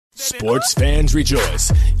Sports fans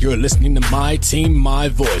rejoice. You're listening to My Team, My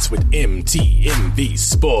Voice with MTMV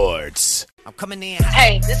Sports. I'm coming in.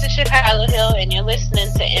 Hey, this is Chicago Hill, and you're listening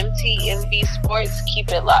to MTMV Sports. Keep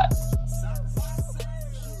it locked.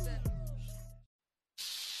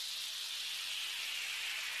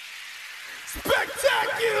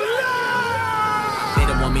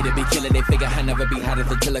 Me to be killing, they figure I never be hot as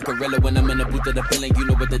a killer gorilla. When I'm in the booth of the feeling, you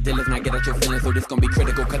know what the deal is. Not get out your feelings, so this gon' be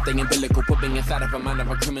critical. Cut thing umbilical, put me inside of a mind of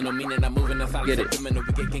a criminal. Meaning I'm moving inside of a criminal.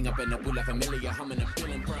 We get king up in the pool like familiar. Humming and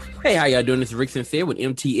feeling, bro. Hey, how y'all doing? This is Rick Sincere with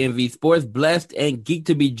MTMV Sports. Blessed and geeked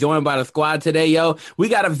to be joined by the squad today, yo. We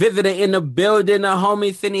got a visitor in the building, a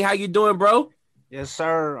homie. Cindy, how you doing, bro? Yes,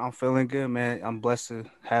 sir. I'm feeling good, man. I'm blessed to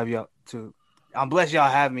have y'all I'm blessed y'all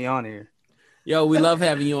have me on here. Yo, we love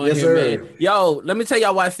having you on yes, here, sir. man. Yo, let me tell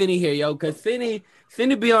y'all why Cindy here, yo. Because Cindy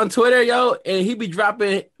be on Twitter, yo, and he be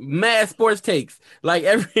dropping mad sports takes. Like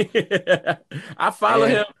I follow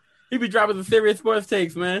him. He be dropping some serious sports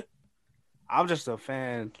takes, man. I'm just a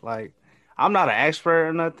fan. Like, I'm not an expert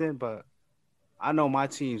or nothing, but I know my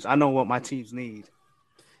teams. I know what my teams need.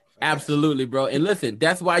 Absolutely, bro. And listen,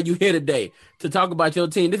 that's why you here today, to talk about your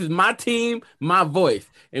team. This is my team, my voice.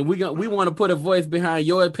 And we want to put a voice behind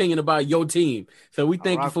your opinion about your team. So we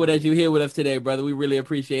thank you for that you're here with us today, brother. We really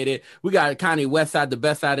appreciate it. We got Connie Westside, the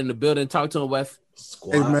best side in the building. Talk to him, Wes.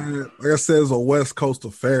 Hey, man, like I said, it's a West Coast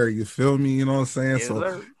affair. You feel me? You know what I'm saying? Yes, so,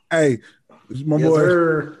 sir. hey, my Yes, boy,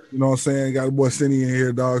 sir. you know what I'm saying? Got a boy Cindy in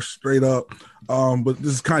here, dog, straight up. But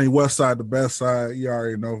this is Connie Westside, the best side. You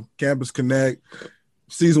already know. Campus Connect.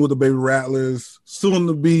 Season with the Baby Rattlers, soon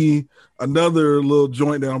to be another little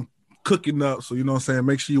joint that I'm cooking up. So, you know what I'm saying?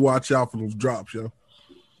 Make sure you watch out for those drops, yo.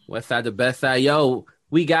 West side, the best side. Yo,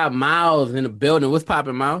 we got Miles in the building. What's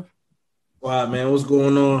popping, Miles? Wow, man, what's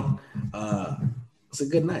going on? It's a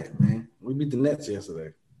good night, man. We beat the Nets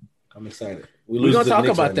yesterday. I'm excited. We're going to talk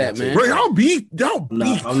about that, man. Bro, y'all beat.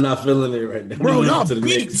 I'm not feeling it right now. Bro, y'all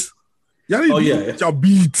beat. Y'all y'all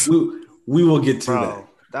beat. We will get to that.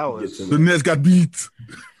 That was the Nets got beat.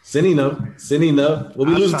 Cindy, no. Well,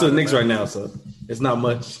 we losing to the Knicks right now, so it's not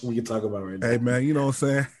much we can talk about right now. Hey, man, you know what I'm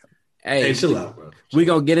saying? Hey, chill out, bro. We're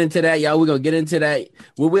going to get into that, y'all. We're going to get into that.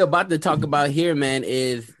 What we're about to talk about here, man,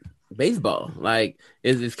 is baseball. Like,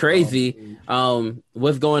 it's crazy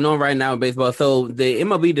what's going on right now in baseball. So the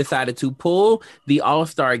MLB decided to pull the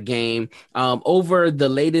All-Star game over the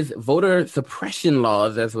latest voter suppression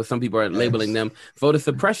laws. That's what some people are labeling them, voter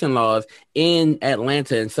suppression laws in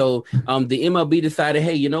Atlanta. And so the MLB decided,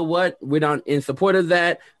 hey, you know what? We're not in support of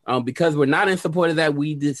that. Because we're not in support of that,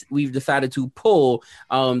 we've decided to pull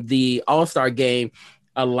the All-Star game.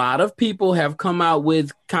 A lot of people have come out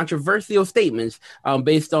with controversial statements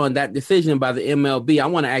based on that decision by the MLB. I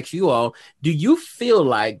want to ask you all, do you feel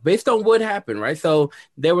like, based on what happened, right? So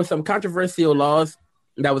there were some controversial laws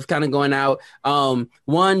that was kind of going out.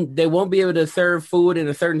 One, they won't be able to serve food in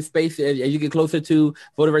a certain space. As you get closer to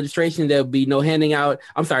voter registration, there'll be no handing out.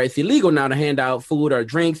 I'm sorry, it's illegal now to hand out food or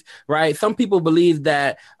drinks, right? Some people believe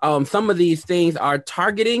that some of these things are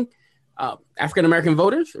targeting African-American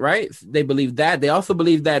voters, right? They believe that. They also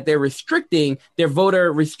believe that they're restricting their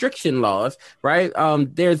voter restriction laws, right?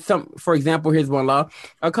 There's some, for example, here's one law,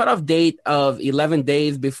 a cutoff date of 11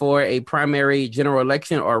 days before a primary general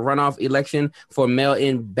election or runoff election for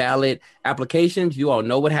mail-in ballot applications. You all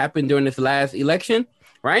know what happened during this last election,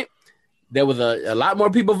 right? There was a lot more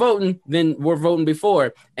people voting than were voting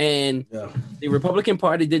before. And the Republican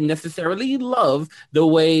Party didn't necessarily love the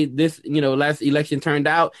way this, last election turned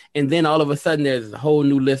out. And then all of a sudden, there's a whole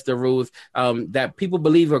new list of rules that people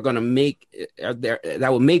believe are going to make that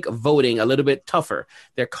will make voting a little bit tougher.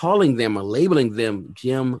 They're calling them or labeling them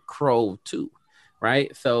Jim Crow 2.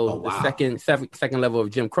 Right. So the second level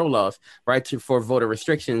of Jim Crow laws, right, for voter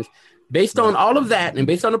restrictions. Based on all of that and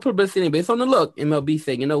based on the publicity and based on the look, MLB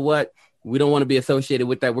said, you know what? We don't want to be associated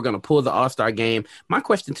with that. We're going to pull the All-Star game. My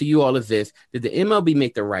question to you all is this. Did the MLB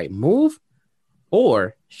make the right move?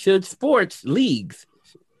 Or should sports leagues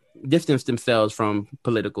distance themselves from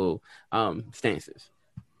political stances?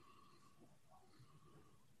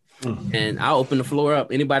 And I'll open the floor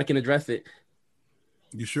up. Anybody can address it.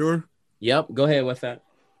 You sure? Yep. Go ahead. What's that?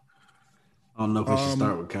 I don't know if we should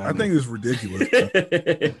start with Kyle. I think it's ridiculous.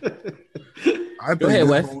 Go ahead,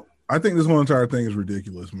 Wes. I think this whole entire thing is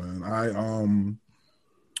ridiculous, man.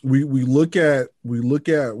 We look at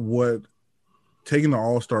what taking the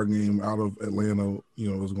All-Star game out of Atlanta,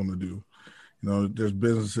 is going to do. There's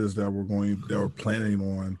businesses that were planning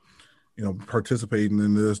on, participating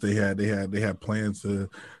in this. They had plans to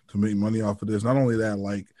make money off of this. Not only that,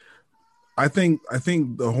 like I think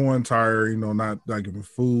the whole entire, not giving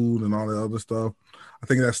food and all that other stuff, I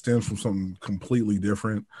think that stems from something completely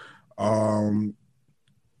different.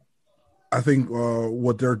 I think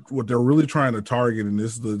what they're really trying to target, and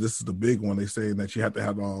this is the big one. They say that you have to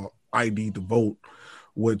have ID to vote,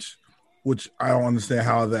 which I don't understand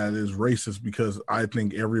how that is racist, because I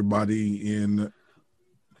think everybody in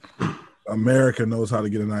America knows how to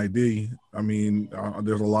get an ID. I mean,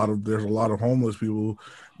 there's a lot of homeless people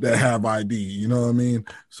that have ID. You know what I mean?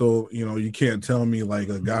 So you can't tell me like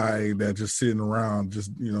a guy that just sitting around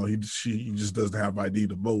he just doesn't have ID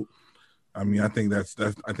to vote. I mean, I think that's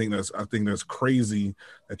crazy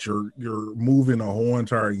that you're moving a whole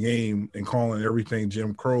entire game and calling everything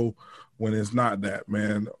Jim Crow when it's not that,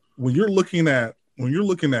 man. When you're looking at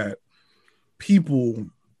people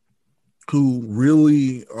who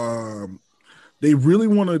really they really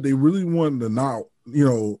want to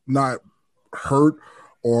not hurt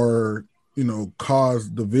or cause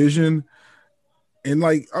division, and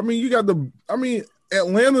like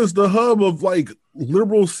Atlanta's the hub of like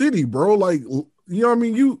liberal city, bro. Like,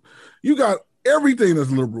 you got everything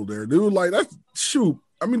that's liberal there, dude. Like, that's shoot.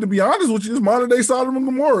 I mean, to be honest with you, it's modern day Sodom and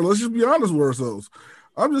Gomorrah. Let's just be honest with ourselves.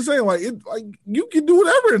 I'm just saying, like, you can do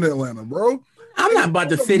whatever in Atlanta, bro. I'm not about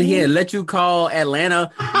to sit here and let you call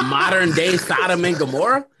Atlanta modern day Sodom and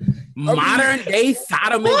Gomorrah. Modern day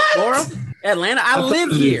Sodom and Gomorrah. Atlanta, I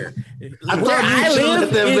live here. Where I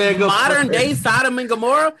live is modern day Sodom and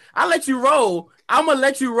Gomorrah. I'll let you roll. I'm gonna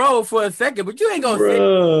let you roll for a second, but you ain't gonna sit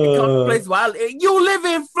and come to a place where you live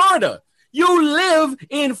in Florida. You live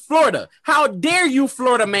in Florida. How dare you,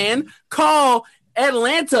 Florida man, call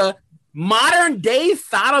Atlanta modern day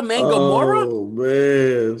Sodom and Gomorrah? Oh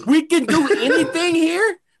man, we can do anything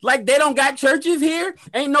here. Like, they don't got churches here.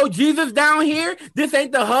 Ain't no Jesus down here. This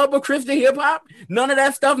ain't the hub of Christian hip hop. None of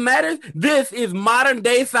that stuff matters. This is modern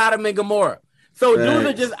day Sodom and Gomorrah. So dudes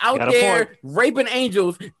are just out there raping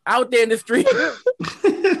angels out there in the street. Modern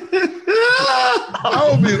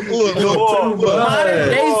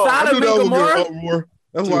day Sodom and Gomorrah.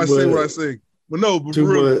 That's why I say what I say. But no,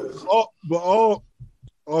 but all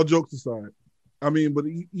jokes aside, I mean, but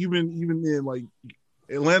even then, like,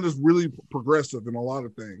 Atlanta's really progressive in a lot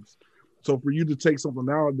of things. So for you to take something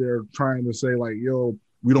out there trying to say like, yo,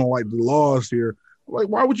 we don't like the laws here, like,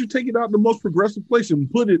 why would you take it out in the most progressive place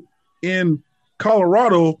and put it in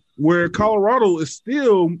Colorado, where Colorado is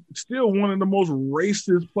still one of the most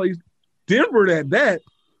racist places? Denver at that.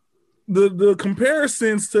 The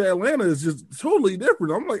comparisons to Atlanta is just totally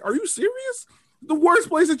different. I'm like, are you serious? The worst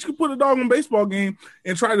place that you could put a dog in a baseball game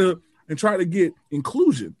and try to get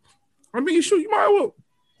inclusion. I mean, shoot, you might well,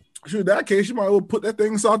 in that case, you might well put that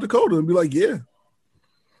thing in South Dakota and be like, yeah.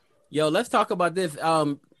 Yo, let's talk about this.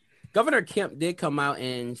 Governor Kemp did come out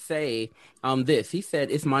and say this. He said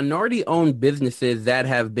it's minority-owned businesses that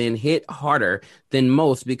have been hit harder than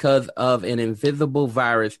most because of an invisible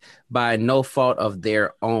virus by no fault of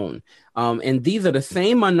their own. And these are the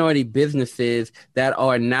same minority businesses that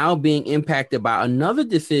are now being impacted by another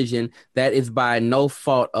decision that is by no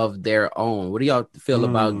fault of their own. What do y'all feel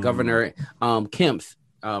about Governor Kemp's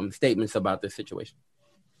statements about this situation?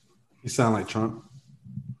 You sound like Trump.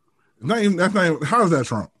 How is that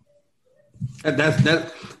Trump?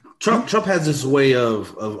 That Trump has this way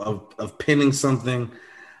of pinning something.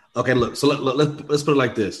 Okay, look. So let's put it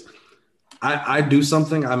like this. I do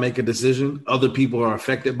something. I make a decision. Other people are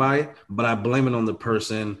affected by it, but I blame it on the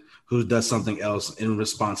person who does something else in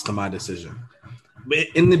response to my decision.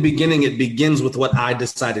 In the beginning, it begins with what I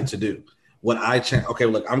decided to do. What I change. Okay,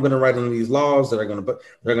 look. I'm going to write in these laws that are going to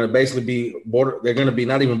basically be they're going to be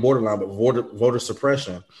not even borderline, but voter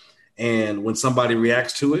suppression. And when somebody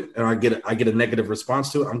reacts to it and I get a negative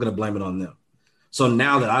response to it, I'm going to blame it on them. So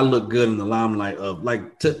now that I look good in the limelight of,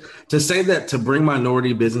 like, to say that, to bring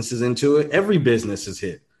minority businesses into it, every business is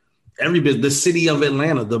hit. The city of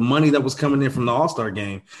Atlanta, the money that was coming in from the All-Star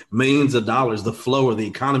game, millions of dollars, the flow of the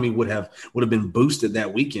economy would have been boosted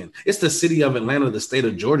that weekend. It's the city of Atlanta, the state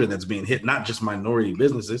of Georgia that's being hit, not just minority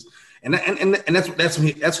businesses. And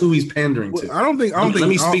that's who he's pandering to. I don't think. Let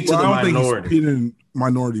me speak to the minority. Think he's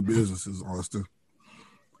minority businesses, Austin.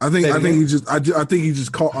 I think he's just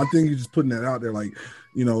putting that out there, like,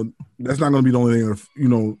 that's not going to be the only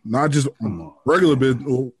thing. Not just regular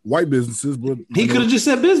business, white businesses, but he could have just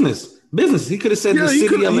said business. He could have said the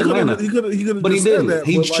city of Atlanta. But he didn't.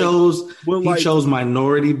 He chose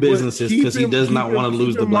minority businesses because he does not want to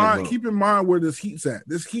lose the black vote. Keep in mind where this heat's at.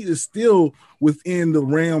 This heat is still within the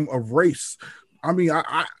realm of race. I mean,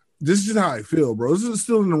 this is just how I feel, bro. This is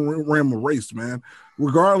still in the realm of race, man.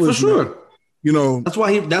 Regardless, for sure. That's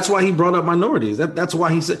why he brought up minorities. That's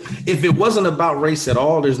why he said if it wasn't about race at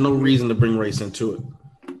all, there's no reason to bring race into it.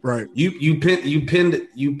 Right. You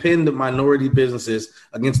pinned minority businesses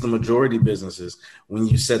against the majority businesses when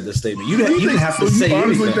you said the statement. You didn't have to say anything. You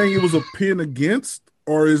honestly anything. think it was a pin against,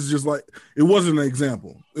 or is just like it wasn't an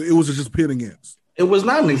example? It was just pin against. It was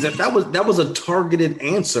not an example. That was a targeted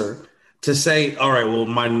answer to say, all right, well,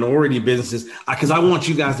 minority businesses, because I want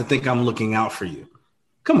you guys to think I'm looking out for you.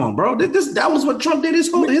 Come on, bro. That was what Trump did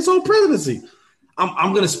his whole presidency.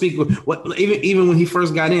 I'm going to speak with what even when he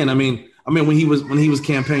first got in. I mean when he was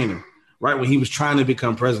campaigning, right? When he was trying to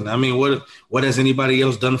become president. I mean, what has anybody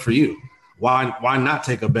else done for you? Why not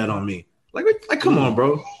take a bet on me? Like come on,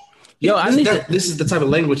 bro. Yo, this is the type of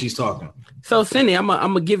language he's talking. So, Cindy, I'm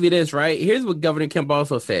gonna give you this, right? Here's what Governor Kemp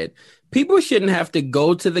also said. People shouldn't have to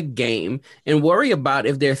go to the game and worry about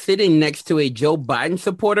if they're sitting next to a Joe Biden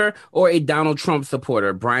supporter or a Donald Trump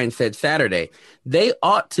supporter, Brian said Saturday. They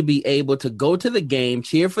ought to be able to go to the game,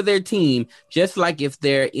 cheer for their team, just like if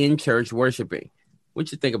they're in church worshiping.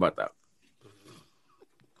 What you think about that?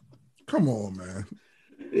 Come on, man.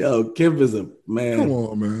 Yo, Kemp is a man. Come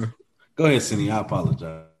on, man. Go ahead, Cindy. I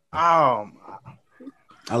apologize. I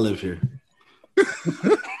live here.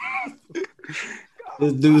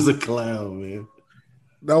 This dude's a clown, man.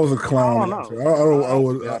 That was a clown. I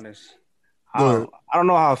don't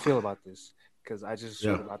know how I feel about this because I just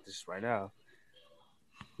heard about this right now.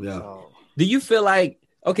 Yeah. So. Do you feel like,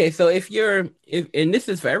 okay, so if and this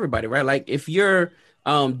is for everybody, right? Like if you're,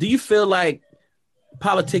 do you feel like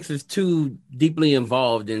politics is too deeply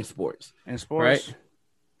involved in sports? In sports?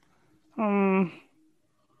 Right?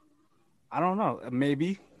 I don't know.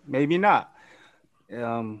 Maybe not.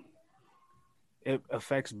 It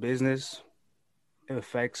affects business. It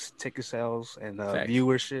affects ticket sales and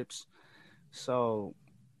viewerships. So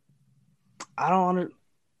I don't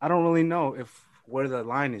really know where the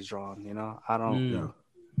line is drawn. You know, I don't know.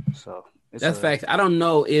 So that's facts. I don't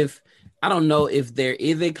know if there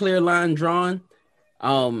is a clear line drawn.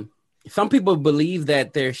 Some people believe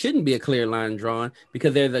that there shouldn't be a clear line drawn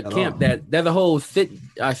because there's a camp there's a whole shut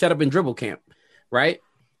up and dribble camp, right?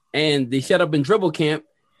 And the shut up and dribble camp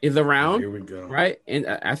is around. Here we go. Right? And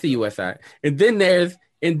I see you, Westside. And then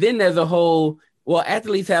there's a whole, well,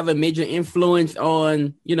 athletes have a major influence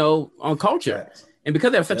on, on culture. Right. And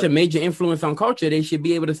because they have such a major influence on culture, they should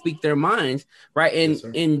be able to speak their minds, right?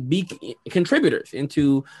 And be contributors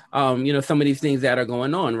into, some of these things that are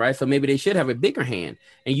going on, right? So maybe they should have a bigger hand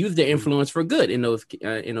and use their influence for good in those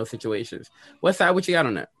situations. Westside, what you got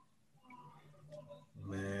on that?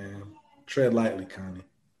 Man, tread lightly, Connie.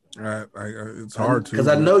 It's hard to, because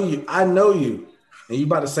I know you, and you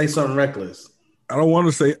about to say something reckless. I don't want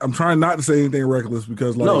to say. I'm trying not to say anything reckless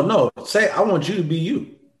because, no. Say I want you to be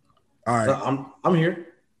you. All right, I'm here.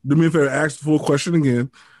 Do me a favor, ask the full question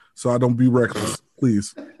again, so I don't be reckless,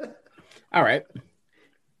 please. All right.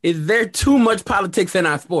 Is there too much politics in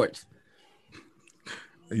our sports?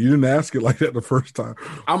 You didn't ask it like that the first time.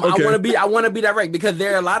 I want to be direct because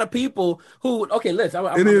there are a lot of people who. Okay, listen.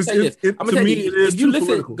 I'm gonna say this. I'm gonna tell you. If you listen,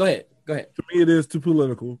 political. Go ahead. To me, it is too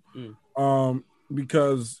political.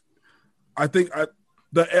 Because I think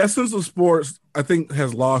the essence of sports, I think,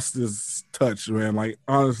 has lost its touch, man. Like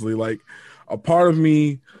honestly, like a part of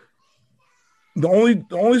me, the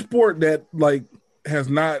only sport that like has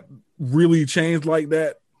not really changed like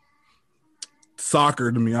that.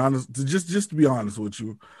 Soccer, to be honest, just to be honest with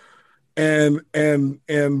you, and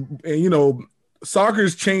soccer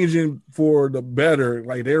is changing for the better.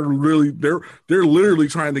 Like they're literally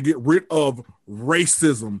trying to get rid of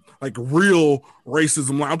racism, like real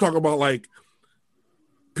racism. Like I'm talking about like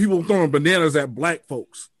people throwing bananas at black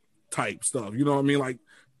folks type stuff. You know what I mean? Like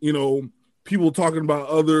people talking about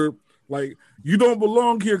other like you don't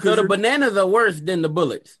belong here. So the bananas are worse than the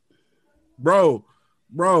bullets, bro.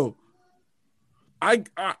 I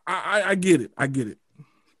get it.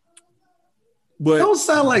 But don't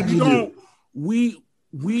sound like you do. We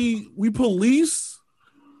police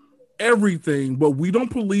everything, but we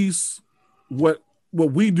don't police what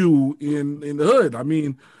we do in the hood. I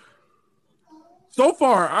mean, so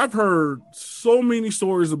far I've heard so many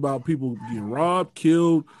stories about people getting robbed,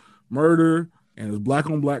 killed, murder, and it's black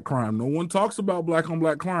on black crime. No one talks about black on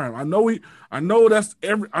black crime. I know that's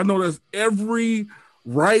every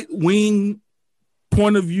right wing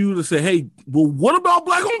point of view to say, hey, well, what about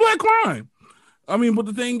black on black crime? I mean, but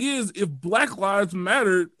the thing is, if Black Lives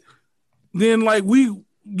Mattered, then like we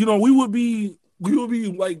would be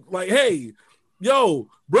like, hey, yo,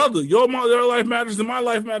 brother, your life matters and my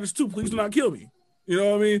life matters too. Please do not kill me. You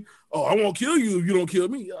know what I mean? Oh, I won't kill you if you don't kill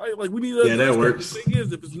me. Like we need to. Yeah, that works. The thing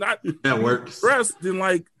is, if it's not that works, addressed, then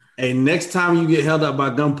like, hey, next time you get held up by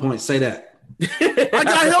gunpoint, say that. I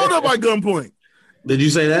got held up by gunpoint. Did you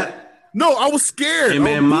say that? No, I was scared. Hey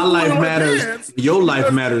man, my life matters. Your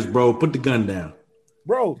life matters, bro. Put the gun down,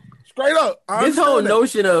 bro. Straight up. This whole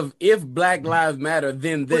notion of if Black Lives Matter,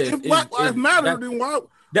 then this. If Black Lives Matter, then why?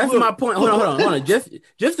 That's my point. Hold on.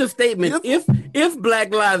 Just a statement. If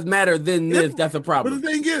Black Lives Matter, then this. That's a problem. But the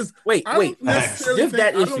thing is, I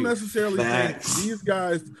don't necessarily think these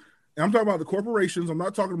guys. And I'm talking about the corporations. I'm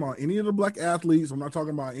not talking about any of the black athletes. I'm not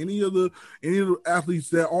talking about any of the athletes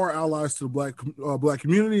that are allies to the black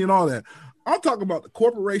community and all that. I'm talking about the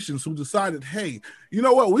corporations who decided, hey, you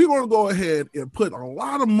know what? We're going to go ahead and put a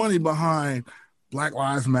lot of money behind Black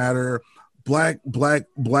Lives Matter, black what's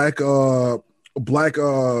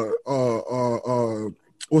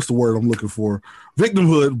the word I'm looking for?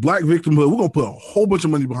 Victimhood, black victimhood. We're gonna put a whole bunch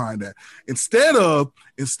of money behind that instead of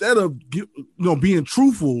being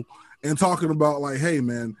truthful and talking about like, hey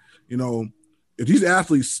man, if these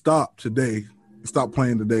athletes stop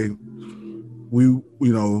playing today,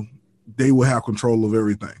 they will have control of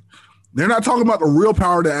everything. They're not talking about the real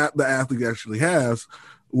power that the athlete actually has,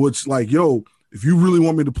 which like, if you really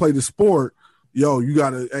want me to play the sport, you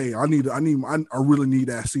gotta, hey, I really need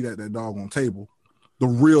to see that doggone table, the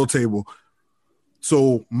real table.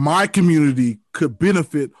 So my community could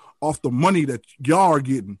benefit off the money that y'all are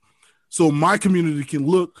getting. So my community can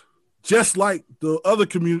look just like the other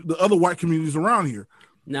white communities around here.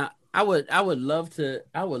 Now, I would love to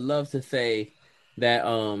say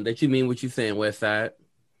that you mean what you're saying, Westside.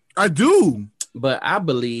 I do. But I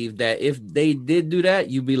believe that if they did do that,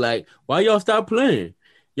 you'd be like, why y'all stop playing?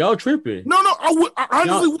 Y'all tripping. No,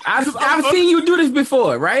 I've seen you do this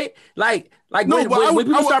before, right? Like when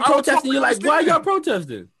people start protesting, you're like, why y'all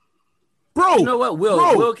protesting? Bro, you know what?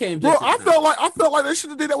 Will came. Bro, I felt like they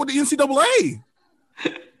should have did that with the NCAA.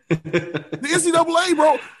 The NCAA,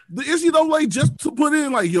 bro. The NCAA just to put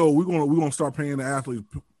in like, we're gonna start paying the athletes.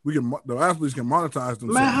 The athletes can monetize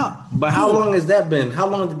themselves. Man, how long has that been? How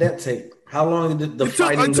long did that take? How long did the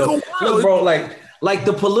fighting go? Look, bro, like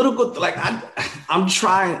the political, like I'm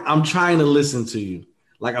trying to listen to you.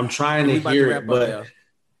 Like I'm trying to hear it, but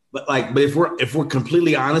if we're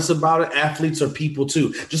completely honest about it, athletes are people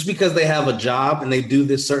too. Just because they have a job and they do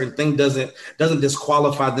this certain thing doesn't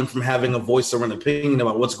disqualify them from having a voice or an opinion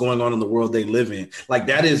about what's going on in the world they live in. Like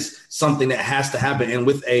that is something that has to happen. And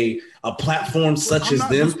with a platform such as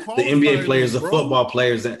them, the NBA players, the football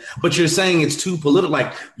players, but you're saying it's too political.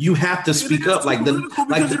 Like you have to speak up. Like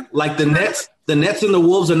the Nets. The Nets and the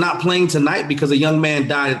Wolves are not playing tonight because a young man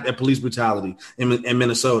died at police brutality in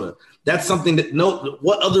Minnesota. That's something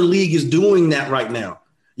what other league is doing that right now?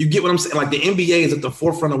 You get what I'm saying? Like the NBA is at the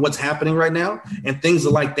forefront of what's happening right now, and things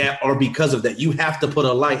like that are because of that. You have to put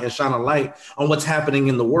a light and shine a light on what's happening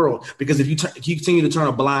in the world, because if you continue to turn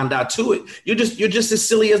a blind eye to it, you're just as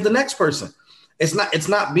silly as the next person. It's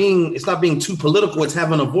not being too political. It's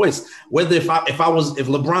having a voice. Whether if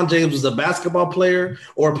LeBron James was a basketball player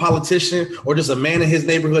or a politician or just a man in his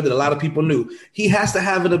neighborhood that a lot of people knew, he has to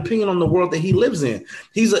have an opinion on the world that he lives in.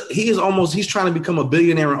 He's trying to become a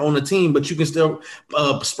billionaire and own a team, but you can still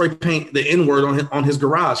spray paint the N-word on his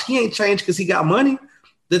garage. He ain't changed because he got money.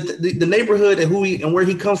 The neighborhood and where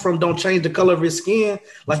he comes from don't change the color of his skin.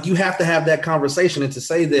 Like you have to have that conversation, and to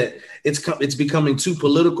say that it's becoming too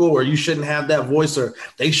political or you shouldn't have that voice or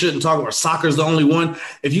they shouldn't talk, or soccer's the only one.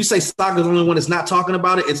 If you say soccer's the only one that's not talking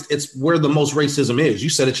about it, it's where the most racism is. You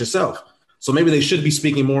said it yourself. So maybe they should be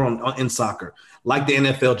speaking more in soccer, like the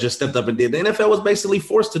NFL just stepped up and did. The NFL was basically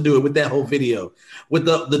forced to do it with that whole video. With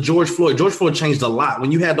the George Floyd. George Floyd changed a lot.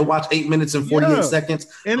 When you had to watch 8 minutes and 48 seconds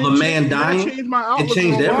of a man dying, it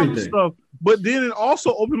changed everything. Stuff. But then it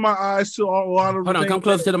also opened my eyes to a lot of. Hold on, come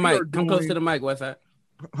close to the mic. Come close to the mic, Westside.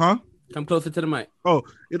 Huh? Come closer to the mic. Oh,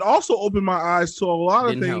 it also opened my eyes to a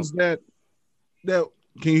lot of things that.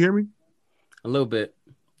 Can you hear me? A little bit.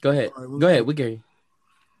 Go ahead. Go ahead. We can hear you.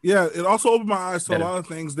 Yeah, it also opened my eyes to a lot of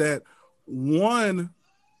things that one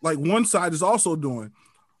side is also doing.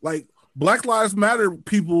 Like Black Lives Matter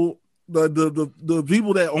people, the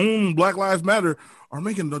people that own Black Lives Matter are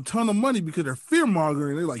making a ton of money because they're fear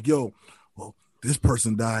mongering. They're like, this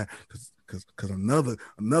person died because another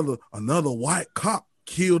white cop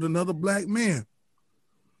killed another black man.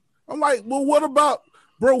 I'm like, well, what about,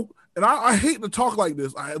 bro? And I hate to talk like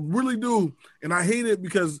this. I really do. And I hate it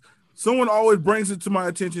because someone always brings it to my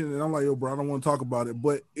attention, and I'm like, bro, I don't want to talk about it,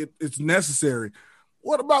 but it's necessary.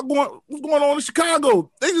 What about what's going on in Chicago?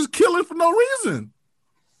 They just killing for no reason.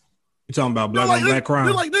 You talking about black on black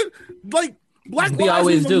crime? Like black lives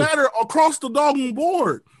even matter across the doggone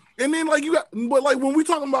board. And then but when we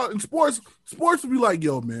talking about in sports would be like,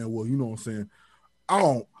 yo, man, well, you know what I'm saying? I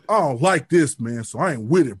don't like this, man, so I ain't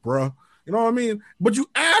with it, bro. You know what I mean? But you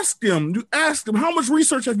ask them, how much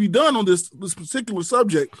research have you done on this particular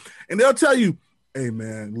subject? And they'll tell you, hey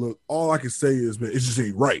man, look, all I can say is, man, it just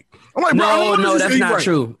ain't right. I'm like, no, that's not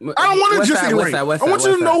true. I don't want it just ain't right. I want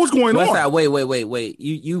you to know what's going on. Wait.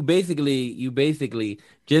 You basically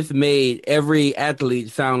just made every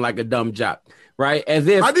athlete sound like a dumb jock, right? As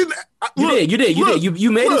if I didn't. You did.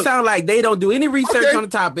 You made it sound like they don't do any research on the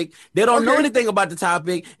topic. They don't know anything about the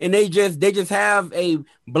topic, and they just have a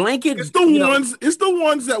blanket. It's the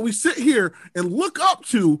ones that we sit here and look up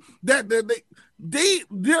to that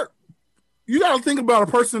they're. You got to think about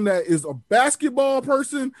a person that is a basketball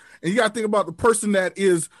person, and you got to think about the person that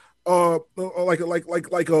is like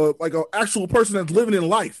a actual person that's living in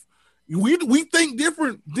life. We think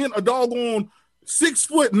different than a doggone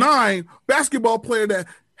 6'9" basketball player that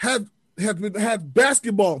had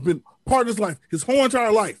basketball been part of his life, his whole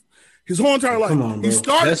entire life. Come on, he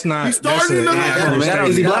started in the hood.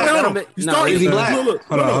 Is he black? Is he black?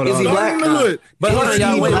 Hold on. Is he black? But hold on,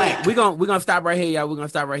 y'all. Wait. We're gonna stop right here, y'all. We're gonna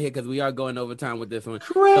stop right here because we are going over time with this one.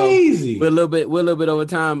 Crazy. So we're a little bit over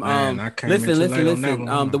time.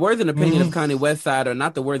 Listen. The words and opinions of Kanye Westside are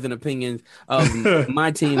not the words and opinions of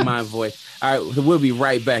My Team, My Voice. All right, so we'll be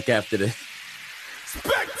right back after this.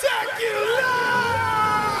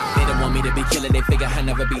 Me to be killing, they figure I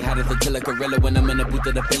never be hot as a killer gorilla. When I'm in the booth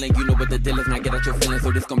of the feeling, you know what the deal is. Now get out your feelings,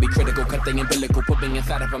 so this gon' be critical. Cut the umbilical, put me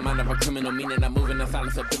inside of a mind of a criminal. Meaning I'm moving in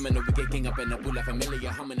silence subliminal. We get king up in the pool of familiar,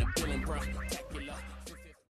 humming and feeling, bro.